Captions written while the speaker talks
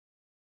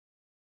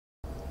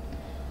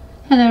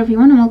Hello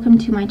everyone and welcome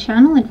to my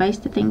channel, Advice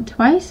to Think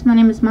Twice. My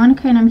name is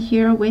Monica and I'm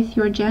here with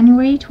your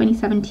January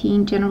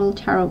 2017 General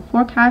Tarot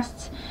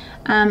Forecasts.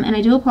 And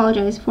I do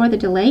apologize for the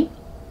delay.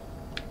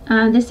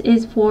 This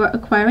is for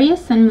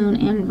Aquarius, Sun, Moon,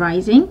 and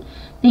Rising.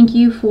 Thank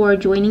you for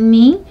joining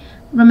me.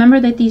 Remember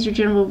that these are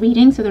general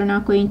readings, so they're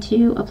not going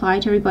to apply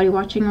to everybody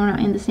watching or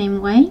not in the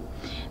same way.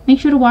 Make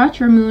sure to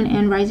watch your Moon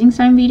and Rising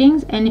sign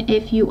readings, and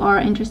if you are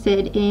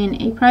interested in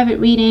a private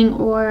reading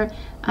or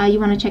you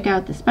want to check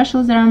out the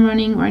specials that I'm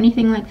running or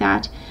anything like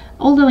that,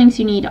 all the links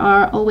you need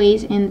are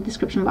always in the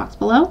description box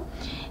below.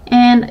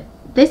 And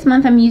this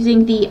month I'm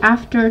using the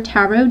After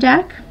Tarot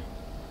deck,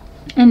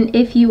 and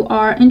if you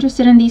are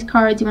interested in these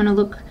cards, you want to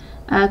look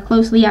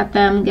closely at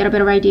them, get a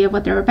better idea of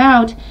what they're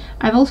about,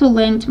 I've also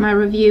linked my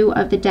review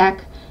of the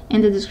deck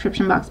in the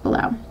description box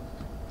below.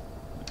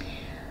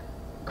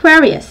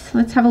 Aquarius,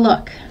 let's have a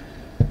look.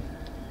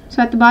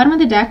 So at the bottom of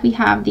the deck we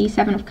have the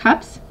Seven of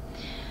Cups.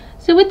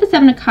 So with the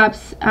Seven of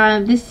Cups,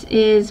 this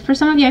is, for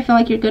some of you, I feel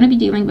like you're going to be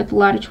dealing with a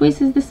lot of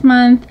choices this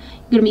month.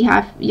 You're going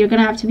to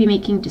have to be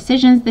making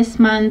decisions this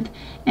month,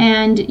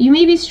 and you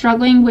may be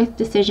struggling with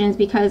decisions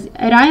because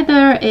it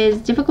either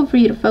is difficult for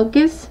you to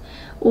focus,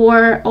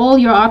 or all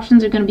your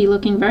options are going to be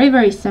looking very,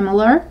 very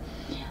similar.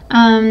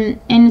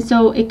 And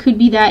so it could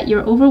be that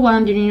you're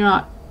overwhelmed and you're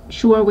not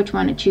sure which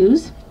one to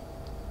choose.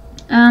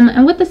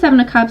 And with the Seven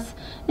of Cups,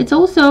 it's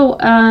also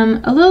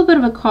a little bit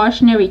of a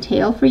cautionary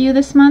tale for you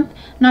this month,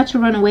 not to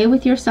run away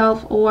with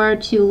yourself or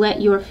to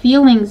let your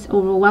feelings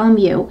overwhelm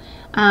you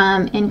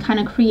and kind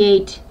of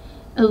create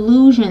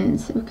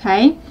illusions,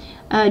 okay?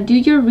 Do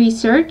your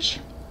research.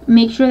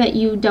 Make sure that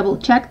you double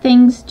check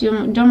things.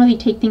 Don't really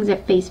take things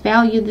at face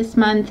value this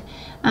month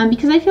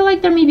because I feel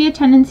like there may be a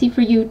tendency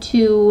for you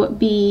to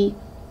be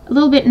a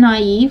little bit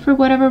naive for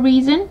whatever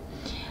reason.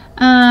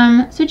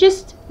 So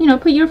just,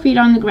 put your feet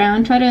on the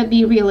ground, try to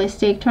be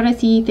realistic, try to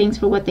see things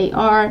for what they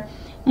are,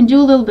 and do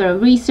a little bit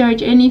of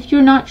research. And if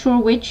you're not sure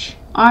which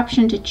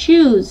option to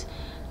choose,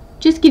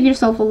 just give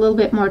yourself a little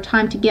bit more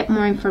time to get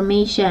more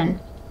information,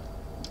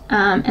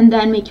 and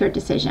then make your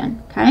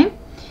decision, okay?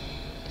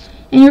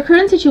 In your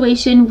current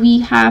situation, we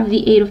have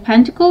the Eight of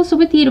Pentacles. So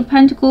with the Eight of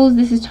Pentacles,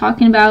 this is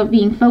talking about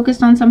being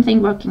focused on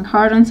something, working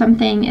hard on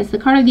something. It's the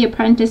card of the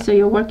Apprentice, so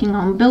you're working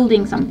on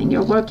building something,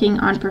 you're working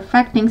on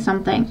perfecting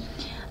something.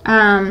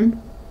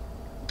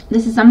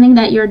 This is something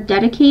that you're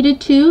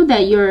dedicated to,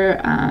 that you're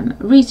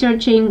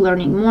researching,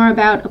 learning more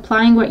about,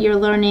 applying what you're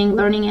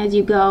learning as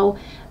you go,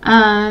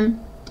 and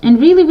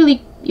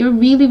you're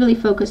really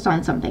focused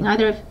on something.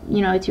 Either if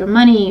it's your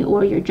money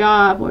or your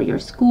job or your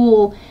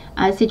school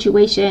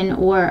situation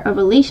or a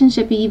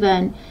relationship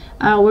even,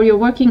 or you're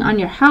working on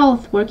your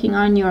health, working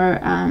on your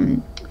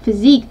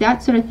physique,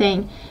 that sort of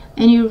thing,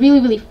 and you're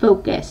really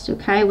focused,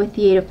 okay, with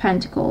the Eight of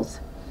Pentacles.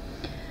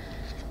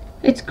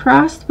 It's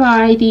crossed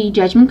by the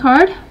Judgment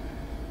card.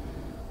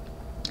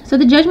 So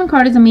the Judgment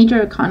card is a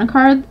major arcana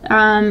card,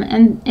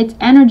 and its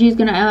energy is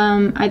going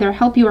to either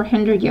help you or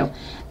hinder you.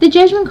 The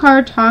Judgment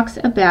card talks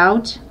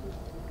about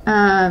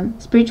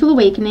spiritual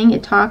awakening.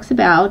 It talks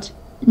about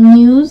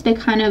news that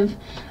kind of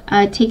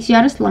takes you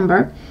out of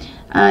slumber,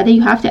 that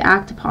you have to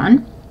act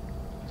upon.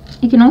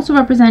 It can also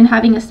represent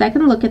having a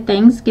second look at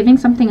things, giving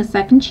something a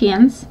second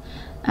chance,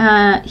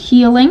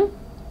 healing.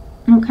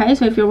 Okay,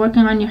 so if you're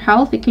working on your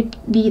health, it could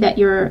be that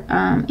you're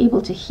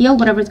able to heal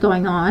whatever's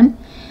going on.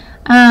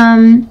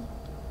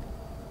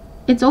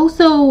 It's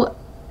also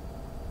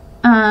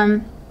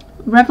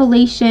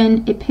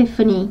revelation,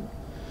 epiphany,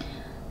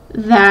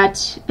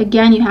 that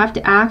again you have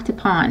to act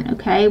upon,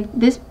 okay?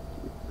 This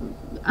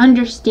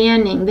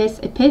understanding, this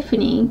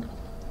epiphany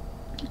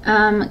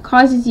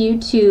causes you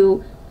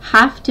to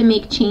have to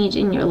make change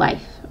in your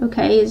life,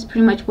 okay? Is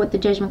pretty much what the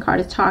Judgment card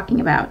is talking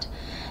about.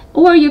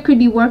 Or you could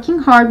be working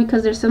hard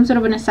because there's some sort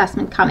of an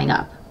assessment coming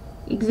up.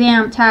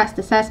 Exam, test,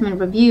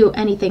 assessment, review,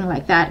 anything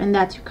like that, and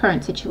that's your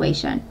current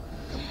situation.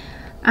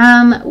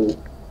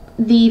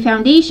 The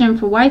foundation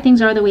for why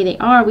things are the way they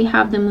are, we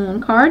have the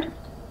Moon card.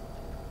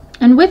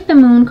 And with the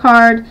Moon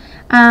card,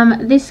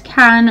 this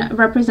can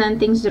represent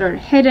things that are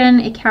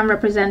hidden. It can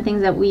represent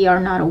things that we are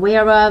not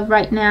aware of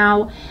right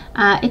now.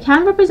 It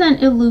can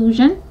represent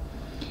illusion,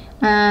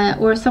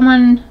 or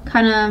someone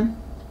kind of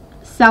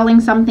selling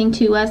something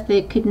to us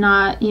that could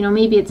not,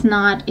 maybe it's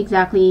not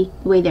exactly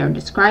the way they're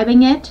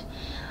describing it.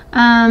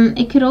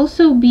 It could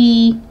also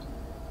be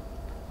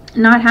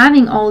not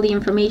having all the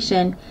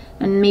information,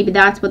 and maybe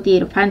that's what the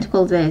Eight of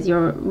Pentacles is.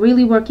 You're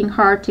really working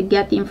hard to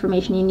get the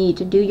information you need,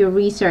 to do your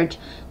research,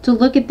 to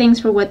look at things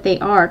for what they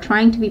are,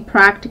 trying to be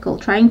practical,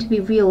 trying to be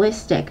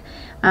realistic,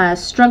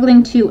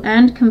 struggling to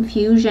end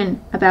confusion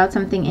about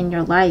something in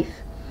your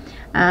life.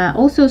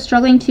 Also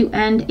struggling to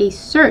end a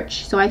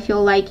search. So I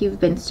feel like you've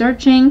been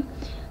searching,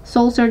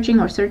 soul searching,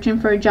 or searching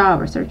for a job,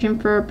 or searching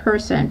for a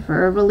person,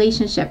 for a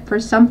relationship,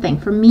 for something,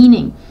 for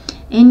meaning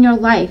in your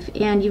life,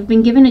 and you've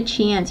been given a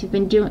chance, you've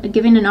been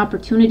given an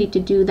opportunity to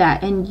do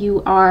that, and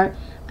you are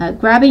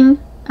grabbing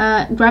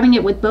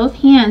it with both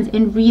hands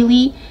and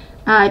really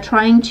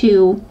trying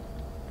to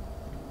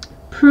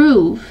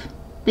prove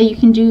that you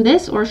can do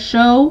this, or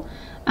show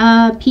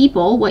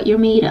people what you're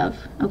made of.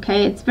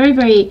 Okay, it's very,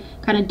 very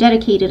kind of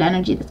dedicated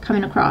energy that's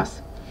coming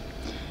across.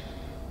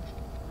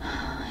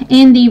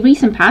 In the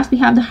recent past, we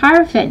have the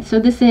Hierophant. So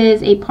this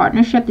is a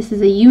partnership. This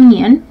is a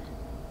union.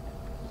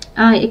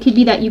 It could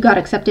be that you got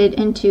accepted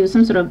into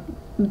some sort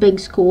of big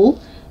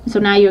school. So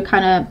now you're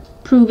kind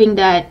of proving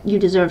that you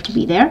deserve to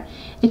be there.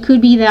 It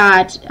could be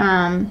that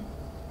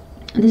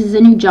this is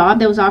a new job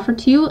that was offered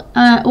to you.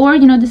 Or,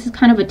 you know, this is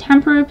kind of a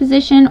temporary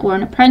position or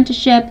an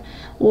apprenticeship,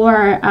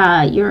 or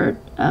you're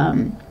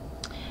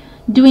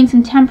doing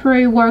some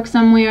temporary work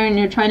somewhere and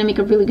you're trying to make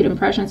a really good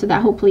impression so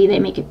that hopefully they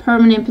make a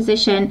permanent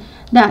position.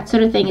 That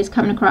sort of thing is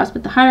coming across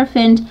with the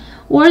Hierophant.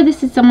 Or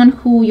this is someone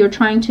who you're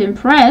trying to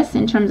impress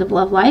in terms of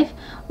love life,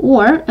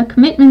 or a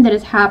commitment that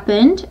has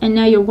happened and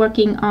now you're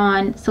working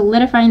on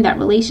solidifying that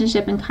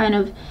relationship and kind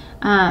of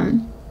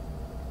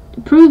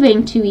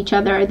proving to each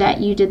other that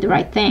you did the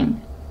right thing.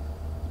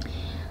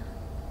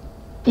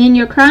 In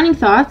your crowning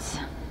thoughts,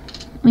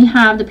 we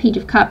have the Page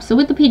of Cups. So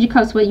with the Page of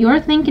Cups, what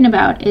you're thinking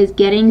about is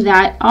getting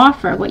that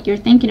offer. What you're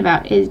thinking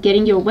about is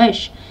getting your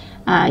wish,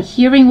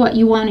 hearing what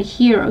you want to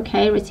hear,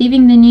 okay?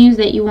 Receiving the news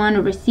that you want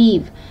to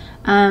receive.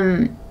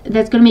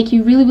 That's going to make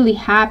you really, really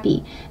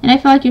happy. And I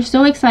feel like you're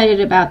so excited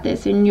about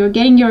this and you're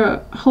getting your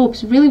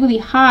hopes really, really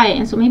high.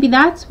 And so maybe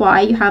that's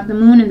why you have the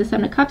Moon and the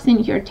Seven of Cups in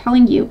here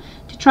telling you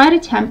to try to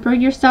temper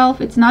yourself.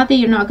 It's not that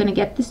you're not going to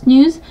get this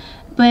news,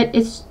 but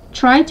it's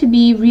try to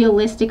be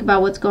realistic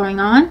about what's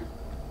going on.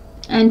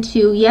 And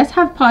to, yes,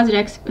 have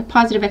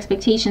positive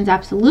expectations,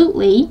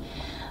 absolutely,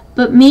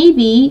 but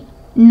maybe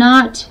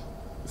not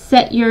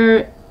set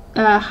your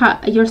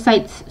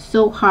sights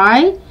so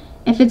high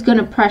if it's going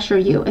to pressure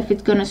you, if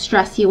it's going to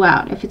stress you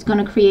out, if it's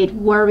going to create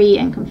worry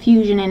and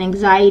confusion and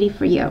anxiety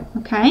for you,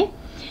 okay?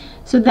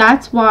 So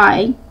that's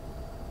why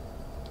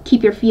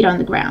keep your feet on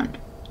the ground,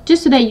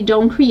 just so that you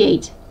don't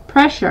create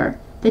pressure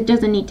that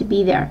doesn't need to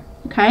be there,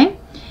 okay?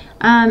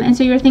 And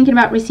so you're thinking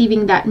about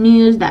receiving that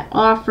news, that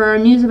offer,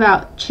 news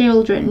about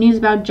children, news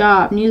about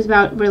job, news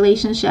about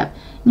relationship,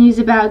 news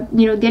about,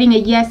 you know, getting a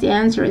yes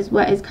answer is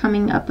what is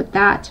coming up with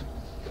that.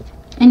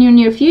 In your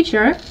near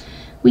future,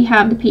 we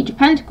have the Page of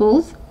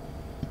Pentacles.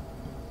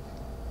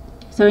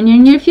 So in your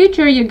near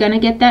future, you're going to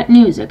get that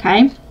news,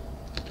 okay?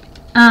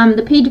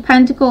 The Page of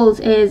Pentacles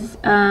is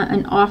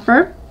an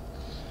offer.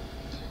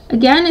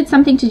 Again, it's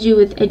something to do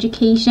with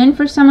education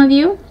for some of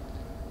you.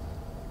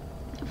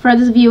 For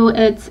others of you,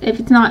 if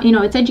it's not, you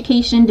know, it's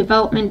education,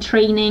 development,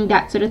 training,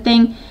 that sort of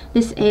thing.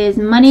 This is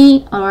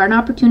money or an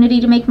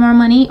opportunity to make more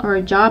money, or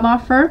a job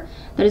offer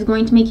that is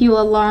going to make you a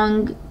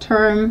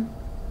long-term,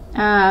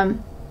 that's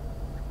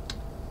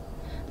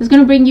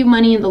going to bring you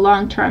money in the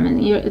long term,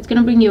 and it's going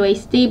to bring you a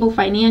stable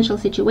financial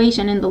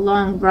situation in the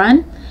long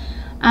run.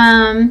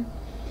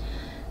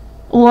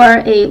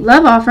 Or a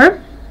love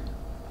offer,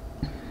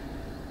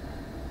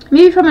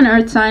 maybe from an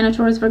earth sign, a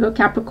Taurus, Virgo,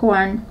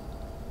 Capricorn,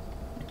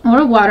 or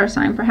a water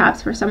sign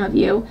perhaps for some of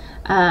you,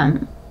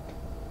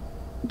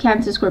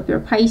 Cancer, Scorpio,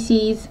 or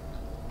Pisces.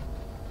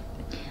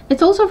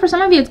 It's also, for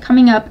some of you, it's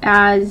coming up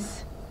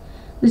as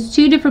there's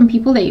two different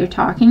people that you're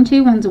talking to.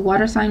 One's a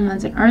water sign,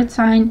 one's an earth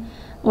sign,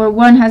 or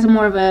one has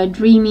more of a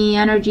dreamy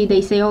energy.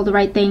 They say all the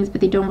right things,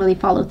 but they don't really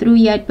follow through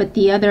yet. But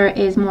the other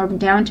is more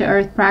down to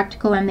earth,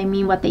 practical, and they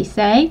mean what they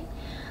say.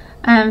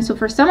 So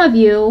for some of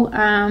you,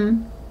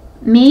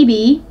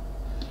 maybe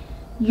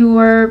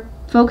you're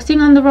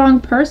focusing on the wrong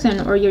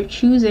person, or you're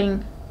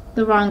choosing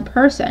the wrong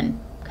person,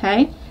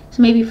 okay?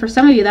 So maybe for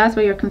some of you, that's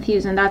why you're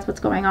confused and that's what's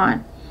going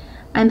on.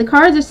 And the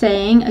cards are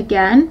saying,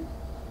 again,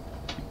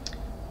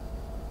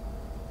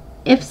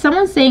 if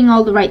someone's saying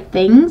all the right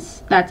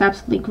things, that's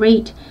absolutely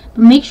great,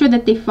 but make sure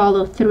that they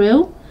follow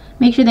through.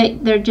 Make sure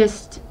that they're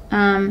just,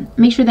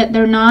 make sure that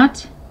they're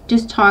not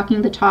just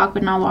talking the talk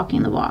but not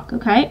walking the walk,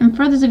 okay? And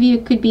for those of you,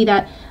 it could be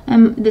that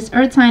this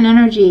earth sign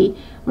energy,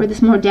 or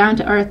this more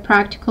down-to-earth,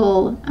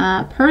 practical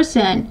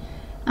person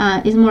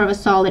is more of a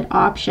solid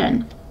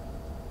option.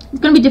 It's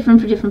going to be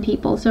different for different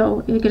people,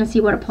 so you're going to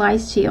see what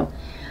applies to you.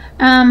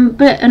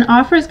 But an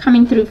offer is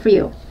coming through for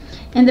you.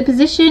 In the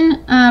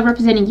position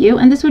representing you,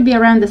 and this would be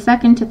around the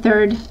 2nd to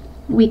 3rd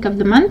week of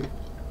the month,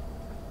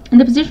 in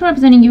the position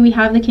representing you, we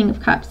have the King of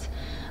Cups.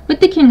 With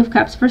the King of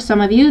Cups, for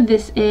some of you,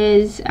 this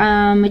is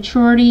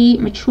maturity,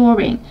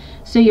 maturing.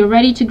 So you're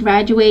ready to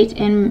graduate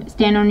and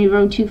stand on your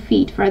own 2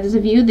 feet. For others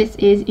of you,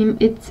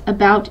 it's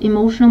about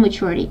emotional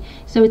maturity.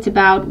 So it's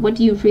about, what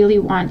do you really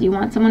want? Do you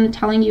want someone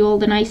telling you all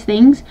the nice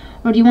things,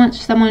 or do you want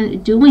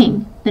someone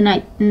doing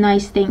the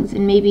nice things?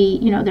 And maybe,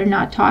 you know, they're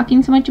not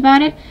talking so much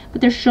about it,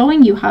 but they're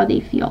showing you how they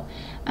feel.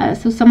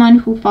 So someone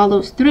who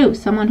follows through,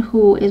 someone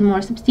who is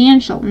more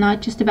substantial,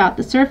 not just about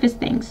the surface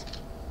things.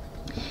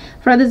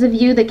 For others of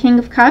you, the King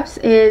of Cups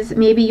is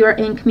maybe you're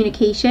in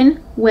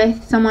communication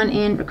with someone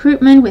in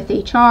recruitment, with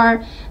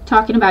HR,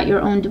 talking about your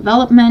own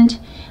development,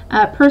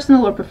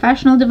 personal or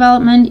professional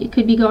development. It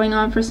could be going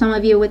on for some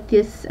of you with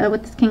this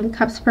King of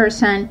Cups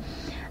person.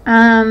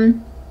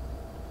 And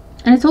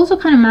it's also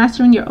kind of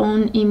mastering your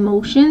own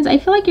emotions. I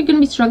feel like you're going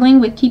to be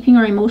struggling with keeping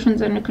your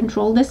emotions under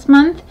control this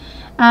month.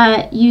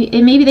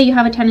 it may be that you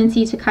have a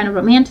tendency to kind of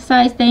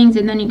romanticize things,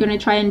 and then you're going to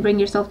try and bring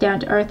yourself down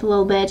to earth a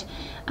little bit,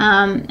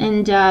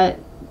 and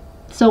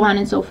so on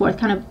and so forth,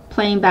 kind of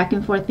playing back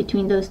and forth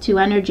between those two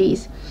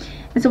energies.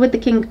 And so with the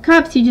King of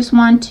Cups, you just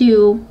want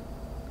to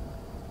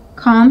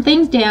calm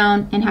things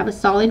down and have a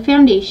solid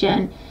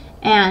foundation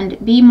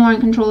and be more in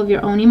control of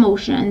your own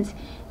emotions,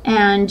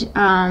 and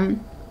kind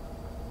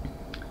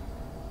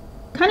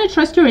of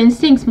trust your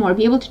instincts more,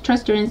 be able to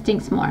trust your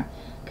instincts more,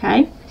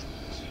 okay?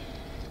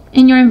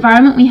 In your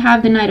environment, we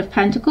have the Knight of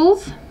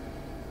Pentacles.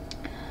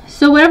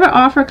 So whatever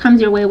offer comes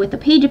your way with the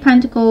Page of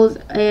Pentacles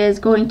is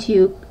going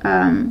to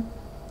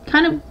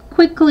kind of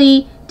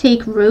quickly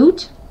take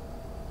root.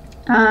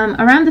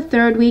 Around the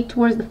 3rd week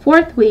towards the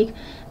 4th week,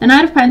 the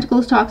Knight of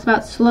Pentacles talks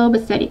about slow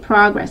but steady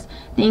progress.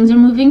 Things are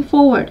moving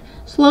forward,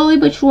 slowly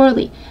but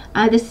surely.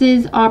 This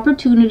is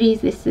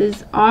opportunities, this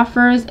is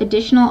offers,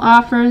 additional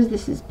offers,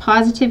 this is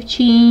positive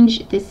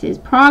change, this is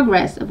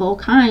progress of all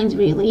kinds,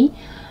 really.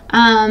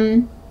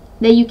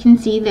 That you can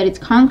see that it's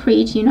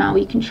concrete, you know,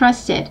 you can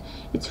trust it,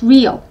 it's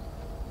real.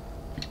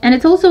 And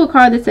it's also a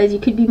card that says you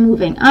could be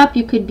moving up,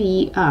 you could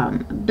be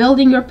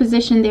building your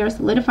position there,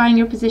 solidifying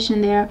your position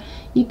there.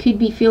 You could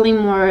be feeling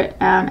more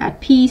at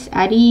peace,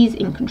 at ease,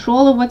 in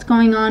control of what's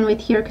going on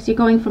with here, because you're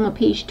going from a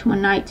page to a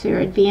knight, so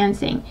you're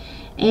advancing.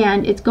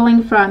 And it's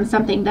going from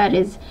something that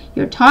is,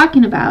 you're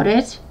talking about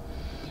it,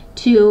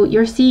 to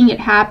you're seeing it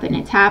happen,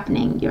 it's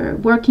happening, you're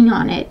working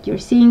on it, you're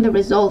seeing the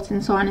results,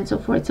 and so on and so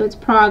forth. So it's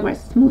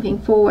progress, it's moving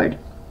forward.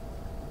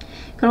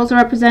 Could also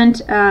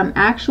represent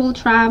actual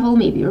travel,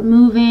 maybe you're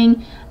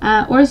moving,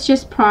 or it's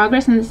just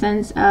progress in the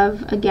sense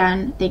of,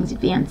 again, things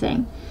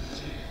advancing.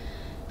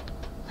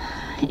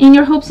 In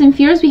your hopes and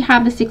fears, we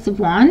have the Six of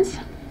Wands.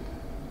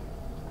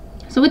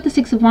 So with the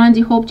Six of Wands,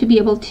 you hope to be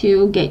able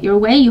to get your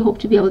way, you hope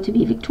to be able to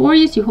be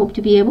victorious, you hope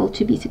to be able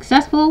to be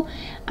successful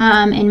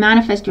and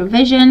manifest your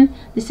vision.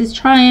 This is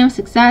triumph,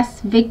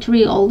 success,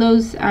 victory, all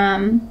those,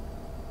 all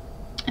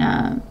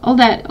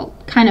that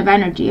kind of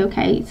energy,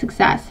 okay,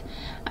 success.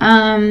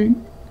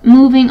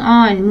 Moving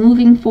on,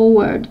 moving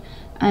forward,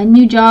 a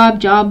new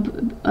job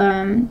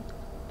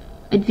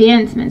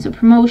advancements or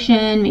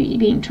promotion, maybe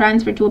being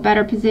transferred to a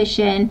better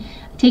position,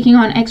 taking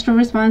on extra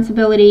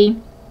responsibility,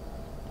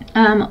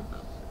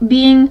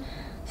 being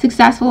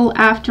successful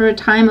after a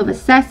time of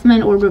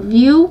assessment or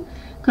review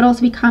could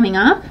also be coming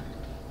up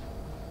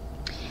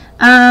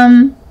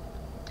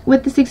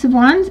with the Six of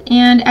Wands.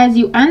 And as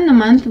you end the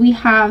month, we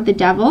have the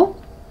Devil.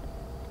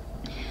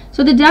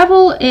 So the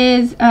Devil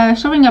is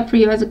showing up for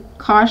you as a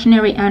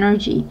cautionary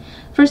energy.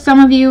 For some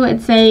of you,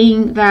 it's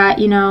saying that,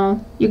 you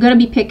know, you're going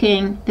to be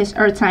picking this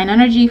earth sign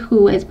energy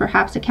who is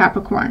perhaps a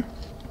Capricorn.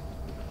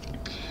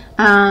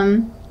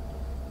 And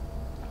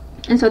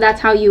so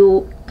that's how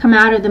you come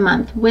out of the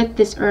month, with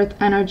this earth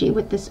energy,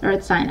 with this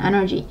earth sign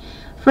energy.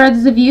 For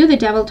others of you, the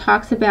Devil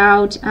talks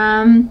about,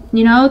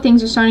 you know,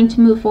 things are starting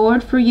to move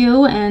forward for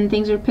you and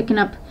things are picking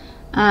up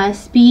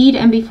speed,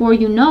 and before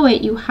you know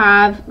it, you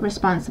have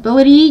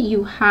responsibility,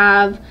 you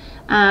have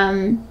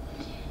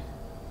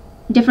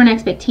different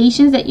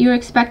expectations that you're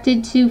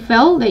expected to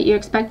fill, that you're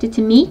expected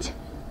to meet.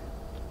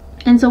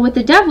 And so with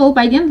the Devil,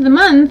 by the end of the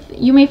month,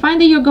 you may find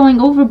that you're going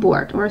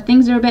overboard, or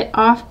things are a bit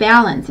off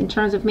balance in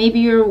terms of maybe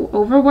you're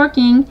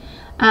overworking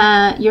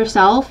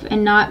yourself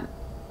and not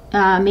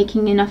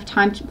making enough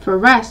time for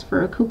rest, for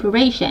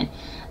recuperation.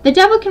 The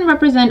Devil can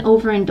represent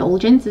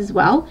overindulgence as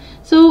well.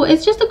 So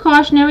it's just a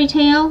cautionary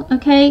tale,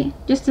 okay?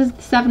 Just as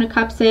the Seven of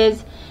Cups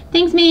is,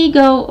 things may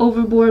go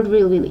overboard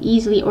really, really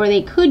easily, or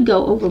they could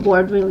go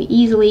overboard really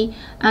easily.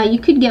 You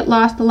could get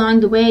lost along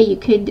the way. You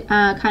could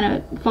kind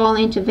of fall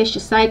into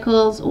vicious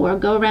cycles, or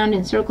go around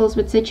in circles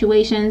with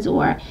situations,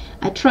 or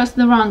trust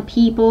the wrong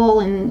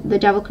people, and the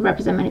Devil could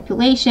represent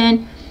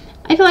manipulation.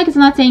 I feel like it's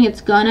not saying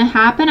it's gonna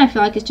happen. I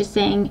feel like it's just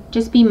saying,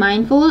 just be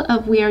mindful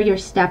of where you're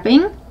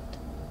stepping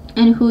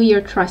and who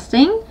you're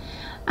trusting.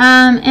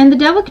 And the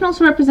Devil can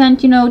also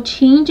represent, you know,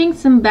 changing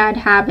some bad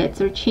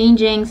habits, or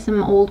changing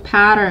some old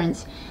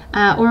patterns,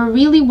 or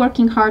really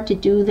working hard to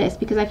do this,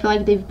 because I feel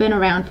like they've been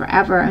around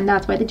forever. And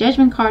that's why the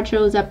Judgment card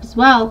shows up as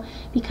well,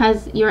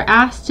 because you're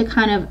asked to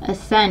kind of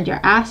ascend, you're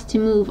asked to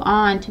move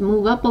on, to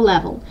move up a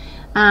level.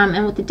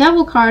 And with the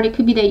Devil card, it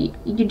could be that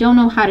you don't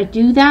know how to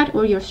do that,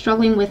 or you're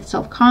struggling with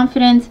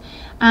self-confidence.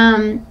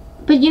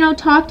 But, you know,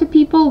 talk to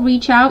people,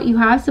 reach out, you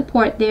have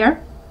support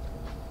there.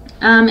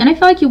 And I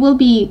feel like you will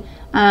be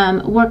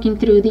working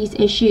through these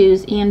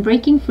issues and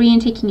breaking free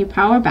and taking your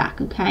power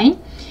back, okay?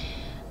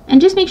 And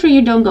just make sure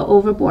you don't go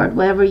overboard,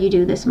 whatever you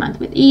do this month,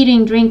 with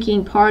eating,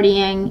 drinking,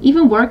 partying,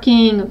 even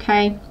working,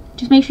 okay?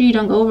 Just make sure you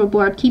don't go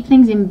overboard. Keep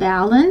things in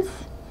balance.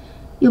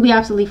 You'll be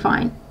absolutely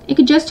fine. It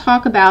could just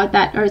talk about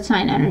that earth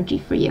sign energy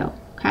for you,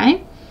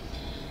 okay?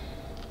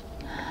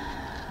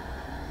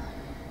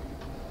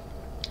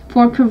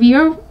 For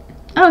career,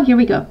 oh, here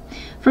we go.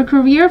 For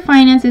career,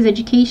 finances,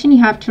 education,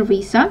 you have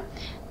Teresa.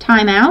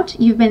 Time out.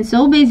 You've been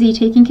so busy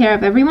taking care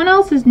of everyone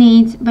else's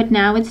needs, but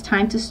now it's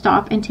time to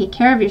stop and take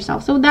care of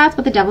yourself. So that's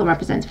what the Devil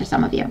represents for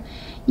some of you.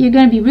 You're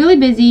going to be really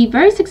busy,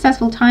 very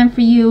successful time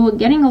for you,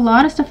 getting a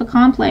lot of stuff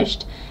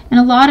accomplished and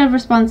a lot of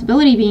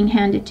responsibility being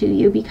handed to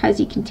you because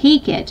you can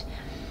take it.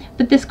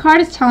 But this card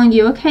is telling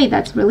you, okay,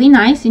 that's really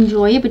nice,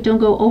 enjoy it, but don't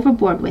go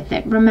overboard with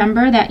it.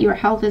 Remember that your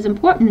health is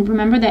important.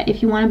 Remember that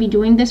if you want to be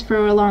doing this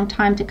for a long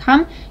time to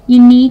come, you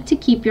need to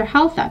keep your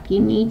health up. You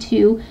need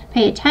to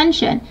pay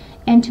attention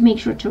and to make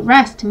sure to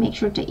rest, to make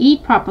sure to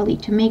eat properly,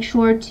 to make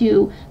sure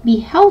to be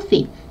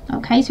healthy.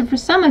 Okay, so for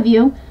some of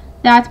you,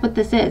 that's what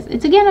this is.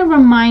 It's again a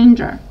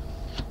reminder.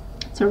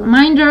 It's a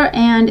reminder,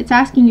 and it's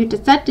asking you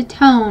to set the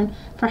tone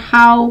for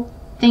how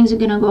things are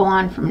going to go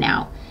on from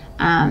now.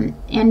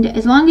 And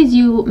as long as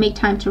you make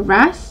time to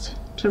rest,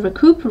 to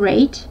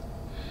recuperate,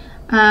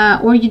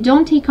 or you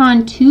don't take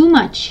on too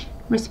much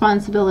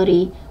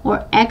responsibility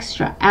or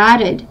extra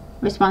added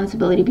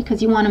responsibility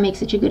because you want to make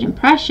such a good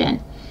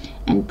impression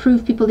and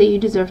prove people that you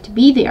deserve to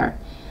be there,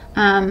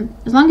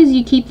 as long as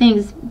you keep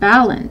things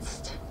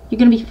balanced, you're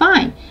going to be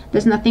fine.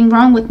 There's nothing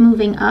wrong with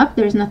moving up.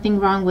 There's nothing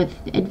wrong with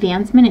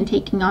advancement and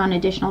taking on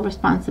additional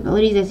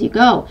responsibilities as you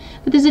go.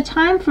 But there's a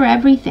time for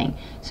everything.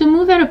 So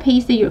move at a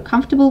pace that you're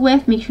comfortable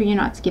with. Make sure you're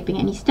not skipping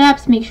any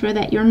steps. Make sure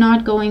that you're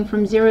not going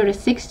from 0 to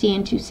 60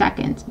 in 2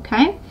 seconds.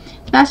 Okay?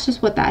 That's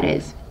just what that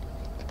is.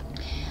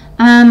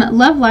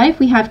 Love life,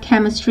 we have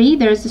chemistry.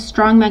 There's a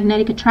strong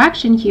magnetic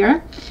attraction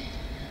here.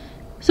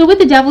 So with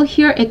the devil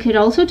here, it could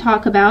also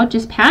talk about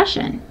just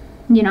passion.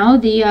 You know,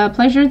 the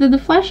pleasures of the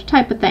flesh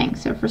type of thing.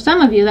 So for some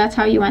of you, that's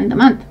how you end the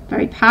month.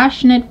 Very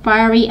passionate,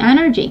 fiery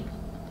energy.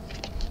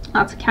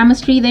 Lots of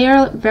chemistry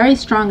there. Very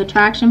strong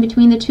attraction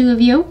between the two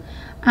of you.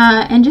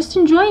 And just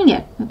enjoying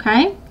it,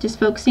 okay? Just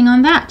focusing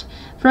on that.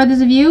 For others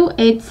of you,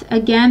 it's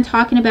again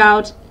talking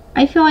about,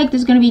 I feel like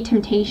there's going to be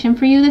temptation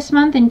for you this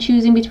month in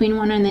choosing between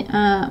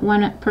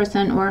one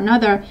person or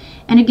another.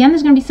 And again,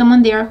 there's going to be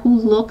someone there who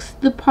looks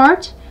the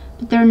part,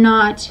 but they're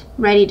not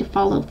ready to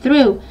follow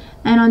through.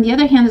 And on the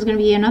other hand, there's going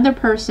to be another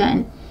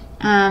person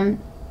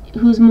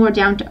who's more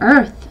down to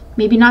earth.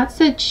 Maybe not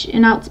such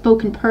an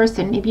outspoken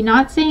person, maybe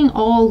not saying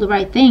all the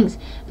right things,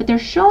 but they're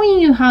showing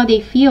you how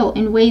they feel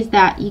in ways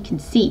that you can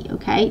see,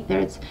 okay?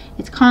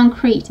 It's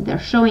concrete. They're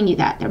showing you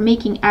that. They're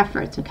making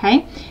efforts,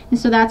 okay? And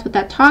so that's what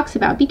that talks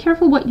about. Be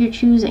careful what you're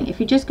choosing. If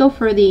you just go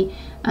for the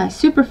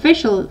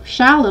superficial,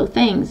 shallow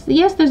things,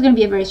 yes, there's going to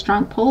be a very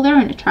strong pull there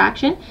and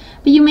attraction,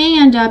 but you may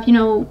end up, you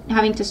know,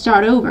 having to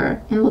start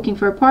over and looking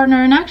for a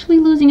partner and actually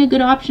losing a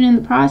good option in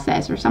the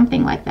process or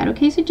something like that,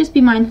 okay? So just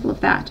be mindful of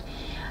that.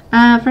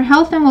 For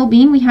health and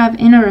well-being, we have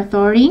inner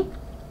authority.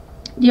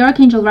 The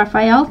Archangel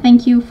Raphael,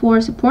 thank you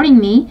for supporting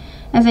me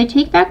as I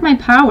take back my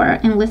power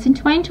and listen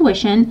to my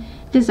intuition,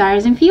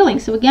 desires, and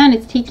feelings. So again,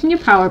 it's taking your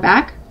power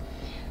back,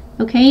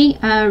 okay?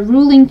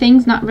 Ruling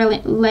things, not really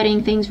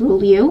letting things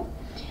rule you.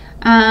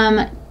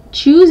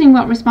 Choosing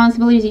what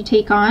responsibilities you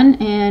take on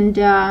and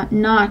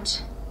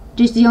not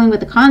just dealing with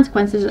the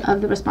consequences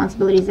of the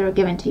responsibilities that are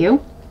given to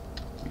you.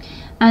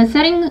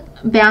 Setting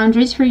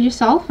boundaries for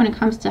yourself when it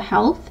comes to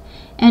health,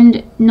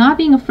 and not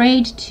being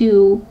afraid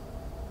to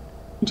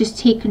just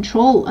take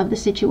control of the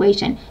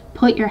situation.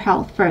 Put your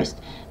health first.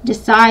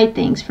 Decide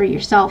things for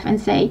yourself and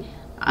say,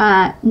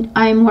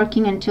 I'm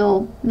working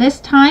until this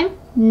time,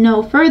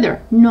 no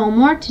further, no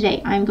more today.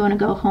 I'm going to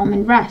go home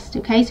and rest,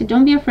 okay? So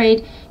don't be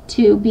afraid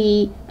to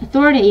be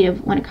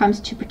authoritative when it comes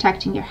to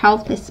protecting your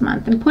health this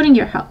month and putting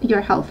your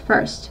health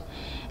first.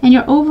 And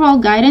your overall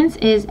guidance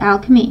is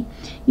alchemy.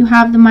 You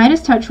have the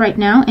Midas touch right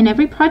now, and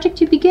every project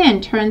you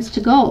begin turns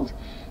to gold.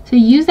 So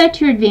use that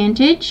to your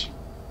advantage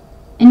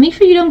and make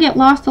sure you don't get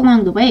lost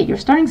along the way. You're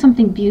starting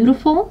something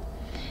beautiful,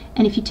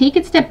 and if you take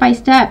it step by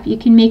step, you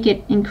can make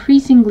it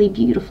increasingly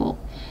beautiful.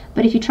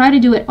 But if you try to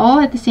do it all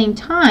at the same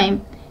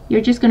time,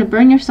 you're just going to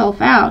burn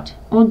yourself out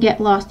or get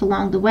lost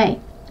along the way,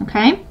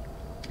 okay?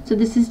 So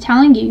this is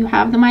telling you, you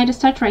have the Midas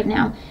touch right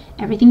now.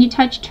 Everything you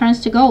touch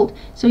turns to gold.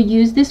 So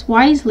use this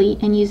wisely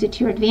and use it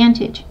to your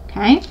advantage,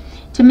 okay?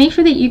 To make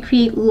sure that you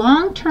create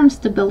long-term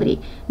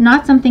stability,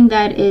 not something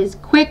that is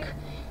quick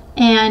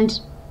and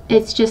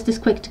it's just as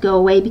quick to go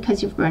away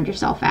because you've burned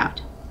yourself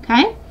out,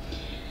 okay?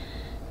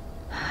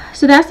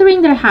 So that's the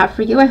reading that I have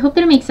for you. I hope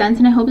that it makes sense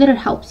and I hope that it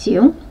helps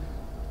you.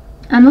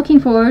 I'm looking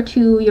forward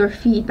to your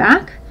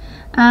feedback.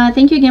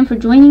 Thank you again for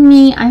joining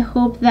me. I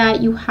hope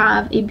that you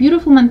have a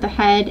beautiful month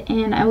ahead,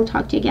 and I will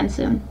talk to you again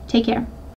soon. Take care.